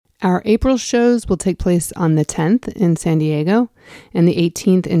Our April shows will take place on the 10th in San Diego and the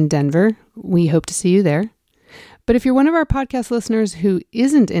 18th in Denver. We hope to see you there. But if you're one of our podcast listeners who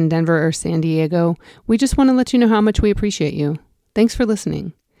isn't in Denver or San Diego, we just want to let you know how much we appreciate you. Thanks for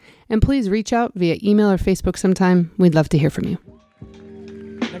listening. And please reach out via email or Facebook sometime. We'd love to hear from you.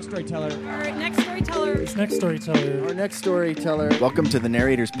 Next storyteller. All right, next storyteller. Next storyteller. Our next storyteller. Welcome to the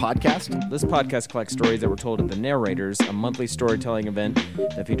Narrators Podcast. This podcast collects stories that were told at the Narrators, a monthly storytelling event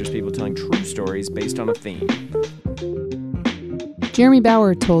that features people telling true stories based on a theme. Jeremy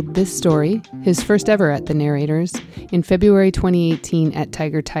Bauer told this story, his first ever at the Narrators, in February 2018 at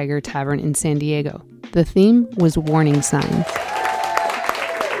Tiger Tavern in San Diego. The theme was warning signs.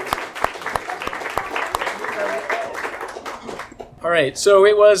 All right, so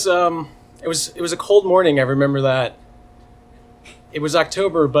it was a cold morning. I remember that. It was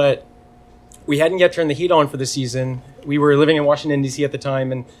October, but we hadn't yet turned the heat on for the season. We were living in Washington, D.C. at the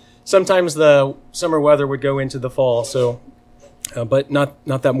time, and sometimes the summer weather would go into the fall. So. But not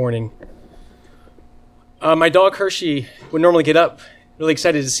that morning. My dog Hershey would normally get up, really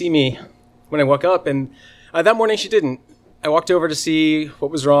excited to see me when I woke up, and that morning she didn't. I walked over to see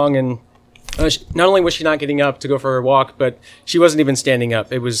what was wrong, and not only was she not getting up to go for her walk, but she wasn't even standing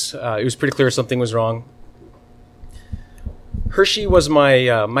up. It was pretty clear something was wrong. Hershey was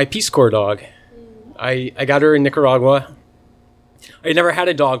my Peace Corps dog. I got her in Nicaragua. I had never had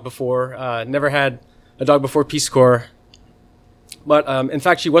a dog before. Never had a dog before Peace Corps. But in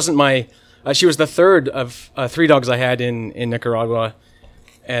fact, she wasn't she was the third of three dogs I had in Nicaragua.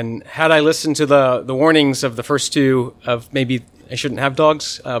 And had I listened to the warnings of the first two of maybe I shouldn't have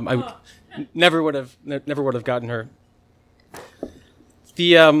dogs, I never would have gotten her.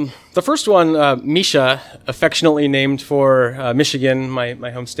 The first one, Misha, affectionately named for Michigan,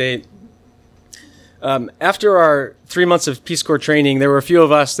 my home state. After our 3 months of Peace Corps training, there were a few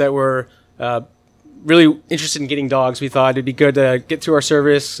of us that were really interested in getting dogs. We thought it'd be good to get through our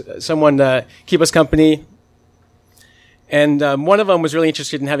service, someone to keep us company. And one of them was really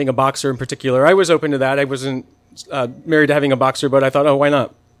interested in having a boxer in particular. I was open to that. I wasn't married to having a boxer, but I thought, oh, why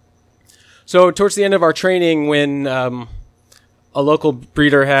not? So towards the end of our training, when a local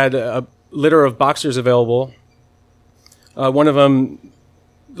breeder had a litter of boxers available, one of them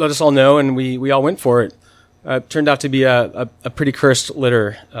let us all know, and we all went for it. Turned out to be a pretty cursed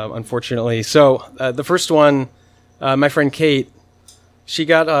litter, unfortunately. So the first one, my friend Kate, she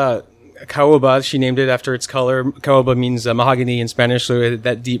got a caoba. She named it after its color. Caoba means mahogany in Spanish, so it had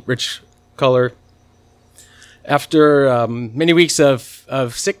that deep, rich color. After many weeks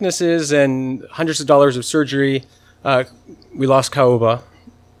of sicknesses and hundreds of dollars of surgery, we lost caoba.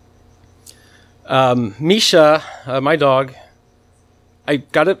 Misha, my dog, I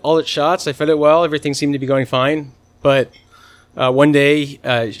got it all its shots. I fed it well. Everything seemed to be going fine. But one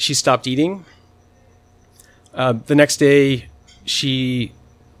day, she stopped eating. The next day, she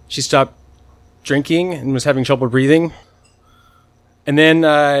stopped drinking and was having trouble breathing. And then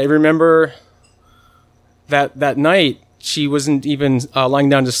I remember that night, she wasn't even lying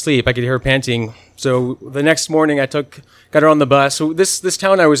down to sleep. I could hear her panting. So the next morning, got her on the bus. So this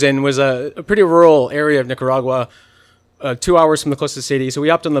town I was in was a pretty rural area of Nicaragua. 2 hours from the closest city. So we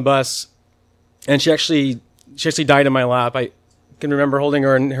hopped on the bus, and she actually died in my lap. I can remember holding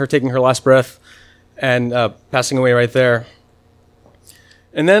her and her taking her last breath and passing away right there.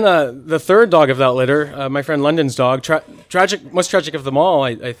 And then the third dog of that litter, my friend London's dog, most tragic of them all,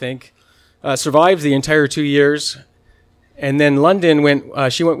 I think, survived the entire 2 years. And then London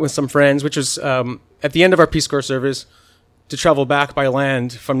she went with some friends, which was at the end of our Peace Corps service, to travel back by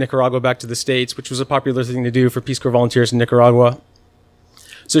land from Nicaragua back to the States, which was a popular thing to do for Peace Corps volunteers in Nicaragua.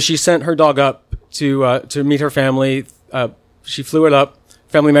 So she sent her dog up to meet her family. She flew it up.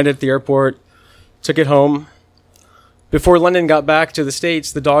 Family met it at the airport, took it home. Before London got back to the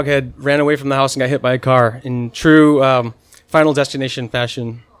States, the dog had ran away from the house and got hit by a car in true Final Destination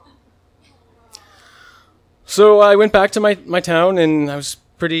fashion. So I went back to my town, and I was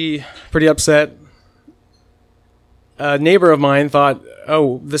pretty upset. A neighbor of mine thought,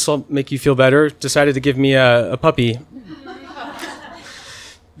 oh, this will make you feel better, decided to give me a puppy.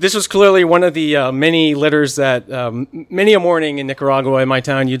 This was clearly one of the many litters that many a morning in Nicaragua, in my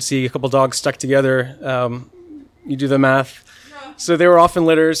town, you'd see a couple dogs stuck together. You do the math. So they were often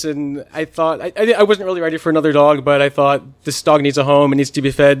litters, and I thought, I wasn't really ready for another dog, but I thought this dog needs a home, it needs to be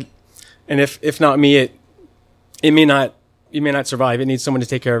fed, and if not me, it may not survive. It needs someone to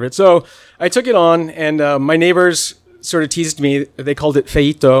take care of it. So I took it on, and my neighbors sort of teased me. They called it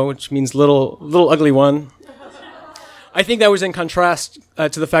feito, which means little ugly one. I think that was in contrast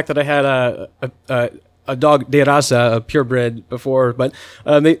to the fact that I had a dog de raza, a purebred before, but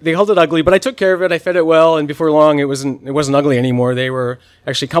they held it ugly. But I took care of it. I fed it well, and before long, it wasn't ugly anymore. They were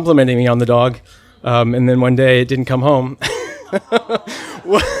actually complimenting me on the dog. And then one day, it didn't come home.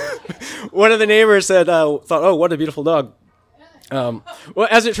 One of the neighbors thought, "Oh, what a beautiful dog." Well,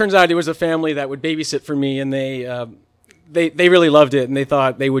 as it turns out, it was a family that would babysit for me, and they really loved it, and they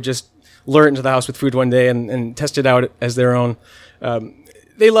thought they would just lure it into the house with food one day and test it out as their own.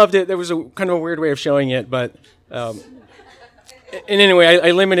 They loved it. There was a kind of a weird way of showing it, but and anyway,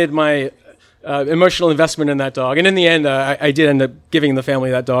 I limited my emotional investment in that dog, and in the end, I did end up giving the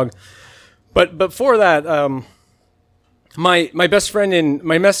family that dog. But before that, my best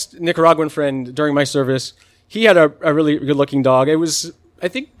Nicaraguan friend during my service, he had a really good-looking dog. It was, I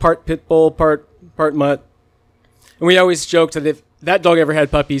think, part pit bull, part mutt. And we always joked that if that dog ever had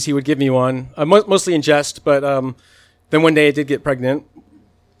puppies, he would give me one, mostly in jest. But then one day it did get pregnant.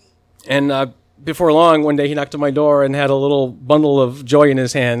 And before long, one day he knocked on my door and had a little bundle of joy in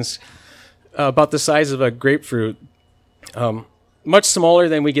his hands, about the size of a grapefruit. Much smaller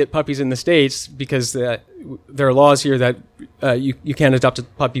than we get puppies in the States, because there are laws here that you can't adopt a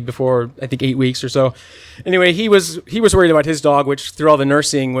puppy before, I think, 8 weeks or so. Anyway, he was worried about his dog, which through all the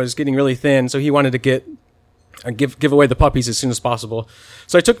nursing was getting really thin, so he wanted to give away the puppies as soon as possible.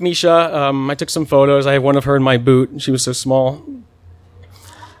 So I took Misha. I took some photos. I have one of her in my boot. She was so small.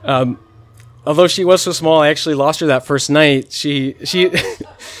 Although she was so small, I actually lost her that first night. She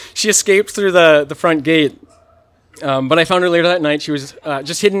escaped through the front gate. But I found her later that night. She was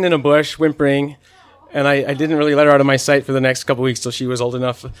just hidden in a bush, whimpering, and I didn't really let her out of my sight for the next couple of weeks till she was old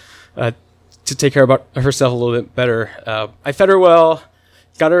enough to take care of herself a little bit better. I fed her well,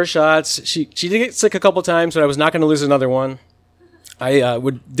 got her shots. She did get sick a couple times, but I was not going to lose another one. I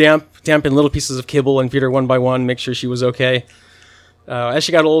would dampen little pieces of kibble and feed her one by one, make sure she was okay. As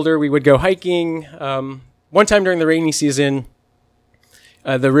she got older, we would go hiking. One time during the rainy season,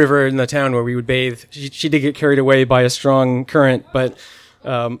 the river in the town where we would bathe, she did get carried away by a strong current, but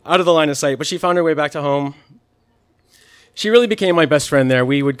out of the line of sight. But she found her way back to home. She really became my best friend there.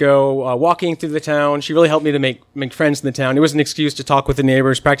 We would go walking through the town. She really helped me to make friends in the town. It was an excuse to talk with the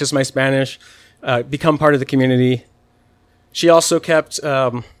neighbors, practice my Spanish, become part of the community. She also kept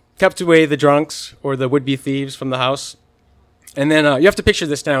away the drunks or the would-be thieves from the house. And then you have to picture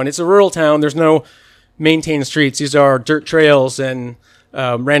this town. It's a rural town. There's no maintained streets. These are dirt trails and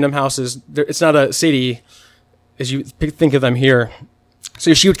random houses. It's not a city as you think of them here.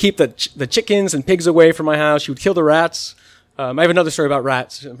 So she would keep the chickens and pigs away from my house. She would kill the rats. I have another story about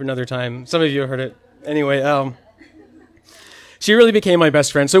rats for another time. Some of you have heard it. Anyway, she really became my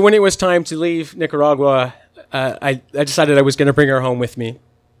best friend. So when it was time to leave Nicaragua, I decided I was going to bring her home with me.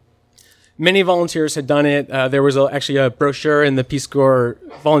 Many volunteers had done it. There was actually a brochure in the Peace Corps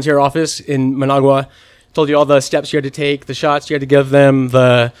volunteer office in Managua. Told you all the steps you had to take, the shots you had to give them,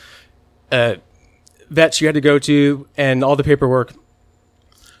 the vets you had to go to, and all the paperwork.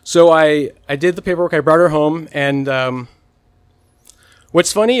 So I did the paperwork. I brought her home, and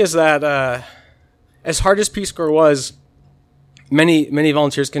what's funny is that as hard as Peace Corps was, many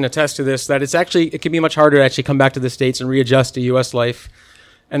volunteers can attest to this, that it can be much harder to actually come back to the States and readjust to U.S. life.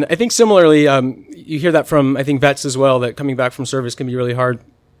 And I think similarly, you hear that from, I think, vets as well, that coming back from service can be really hard.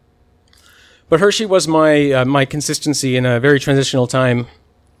 But Hershey was my consistency in a very transitional time.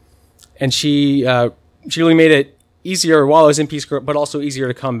 And she really made it easier while I was in Peace Corps, but also easier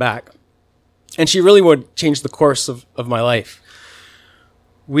to come back. And she really would change the course of my life.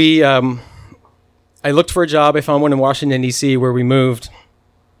 I looked for a job. I found one in Washington, D.C., where we moved.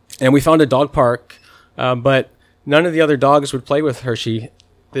 And we found a dog park, but none of the other dogs would play with Hershey.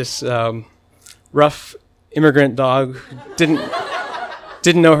 This rough immigrant dog didn't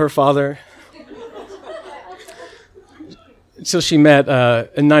know her father. Until she met a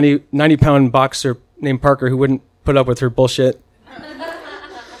 90-pound boxer named Parker who wouldn't put up with her bullshit.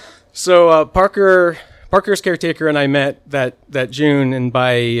 So Parker's caretaker and I met that June, and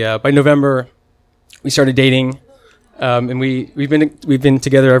by November we started dating, and we've been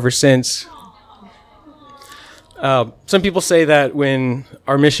together ever since. Some people say that when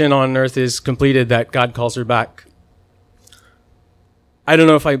our mission on Earth is completed, that God calls her back. I don't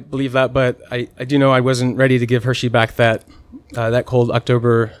know if I believe that, but I do know I wasn't ready to give Hershey back that cold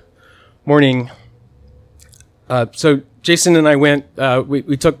October morning. So Jason and I went.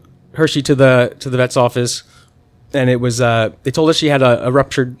 We took Hershey to the vet's office, and it was they told us she had a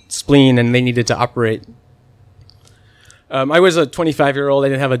ruptured spleen and they needed to operate. I was a 25-year-old. I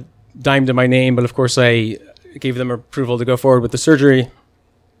didn't have a dime to my name, but of course I gave them approval to go forward with the surgery.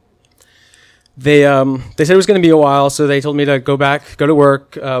 They said it was going to be a while, so they told me to go to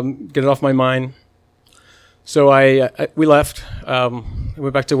work, get it off my mind. So we left. I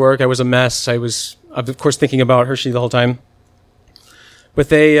went back to work. I was a mess. I was, of course, thinking about Hershey the whole time. But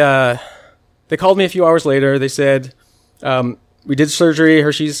they called me a few hours later. They said, we did surgery.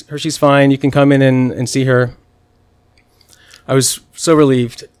 Hershey's fine. You can come in and see her. I was so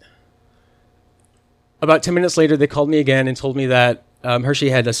relieved. About 10 minutes later, they called me again and told me that Hershey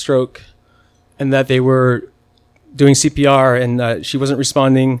had a stroke and that they were doing CPR and she wasn't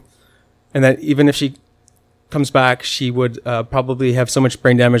responding, and that even if she comes back, she would probably have so much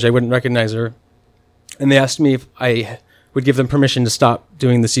brain damage I wouldn't recognize her. And they asked me if I would give them permission to stop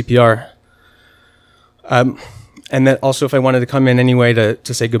doing the CPR. And that also if I wanted to come in anyway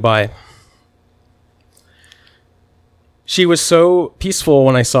to say goodbye. She was so peaceful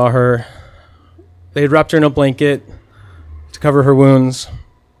when I saw her. They had wrapped her in a blanket to cover her wounds.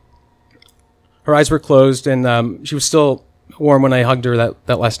 Her eyes were closed, and she was still warm when I hugged her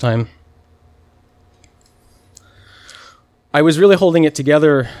that last time. I was really holding it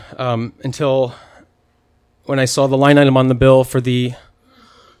together until when I saw the line item on the bill for the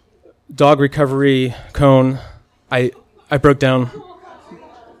dog recovery cone. I broke down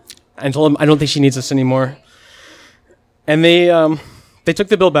and told them I don't think she needs this anymore. And they took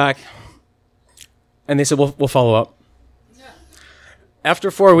the bill back, and they said, we'll follow up. Yeah.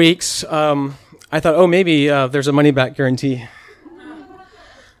 After 4 weeks, I thought, maybe there's a money-back guarantee.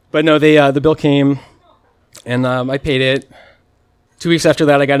 But no, the bill came, and I paid it. 2 weeks after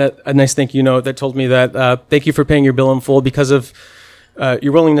that, I got a nice thank you note that told me that thank you for paying your bill in full. Because of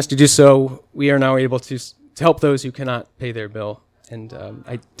your willingness to do so, we are now able to help those who cannot pay their bill. And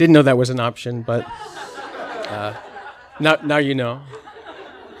I didn't know that was an option, but now you know.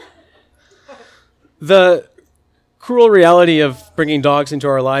 The cruel reality of bringing dogs into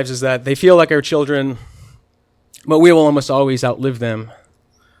our lives is that they feel like our children, but we will almost always outlive them.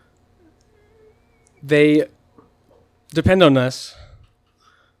 They depend on us.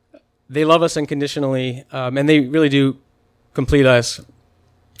 They love us unconditionally, and they really do complete us.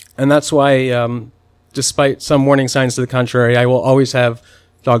 And that's why, despite some warning signs to the contrary, I will always have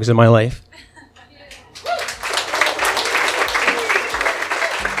dogs in my life.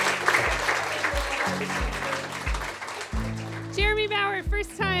 Bauer,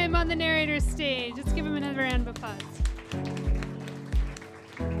 first time on the narrator's stage. Let's give him another round of applause.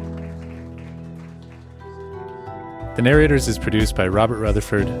 The Narrators is produced by Robert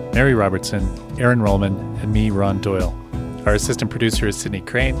Rutherford, Mary Robertson, Aaron Rollman, and me, Ron Doyle. Our assistant producer is Sydney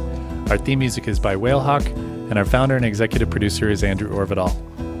Crane. Our theme music is by Whalehawk, and our founder and executive producer is Andrew Orvidal.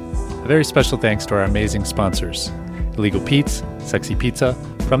 A very special thanks to our amazing sponsors, Illegal Pete's, Sexy Pizza,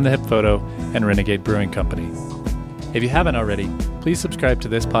 From the Hip Photo, and Renegade Brewing Company. If you haven't already, please subscribe to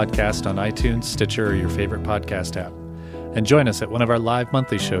this podcast on iTunes, Stitcher, or your favorite podcast app. And join us at one of our live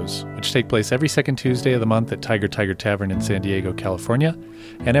monthly shows, which take place every second Tuesday of the month at Tiger Tavern in San Diego, California,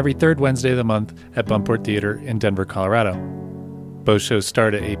 and every third Wednesday of the month at Bumport Theater in Denver, Colorado. Both shows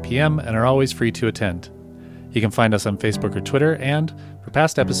start at 8 p.m. and are always free to attend. You can find us on Facebook or Twitter, and for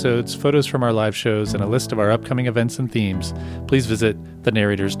past episodes, photos from our live shows, and a list of our upcoming events and themes, please visit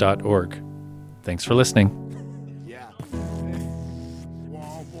thenarrators.org. Thanks for listening.